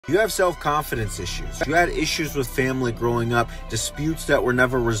You have self-confidence issues. You had issues with family growing up, disputes that were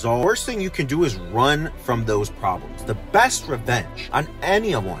never resolved. Worst thing you can do is run from those problems. The best revenge on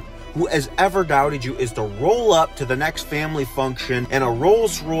anyone who has ever doubted you is to roll up to the next family function in a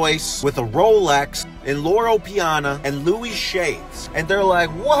Rolls Royce with a Rolex and Loro Piana and Louis shades. And they're like,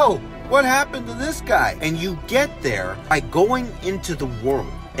 whoa, what happened to this guy? And you get there by going into the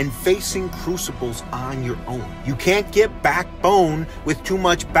world and facing crucibles on your own. You can't get backbone with too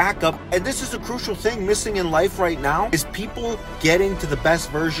much backup. And this is a crucial thing missing in life right now is people getting to the best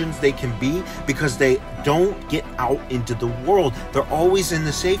versions they can be because they don't get out into the world. They're always in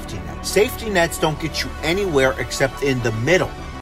the safety net. Safety nets don't get you anywhere except in the middle.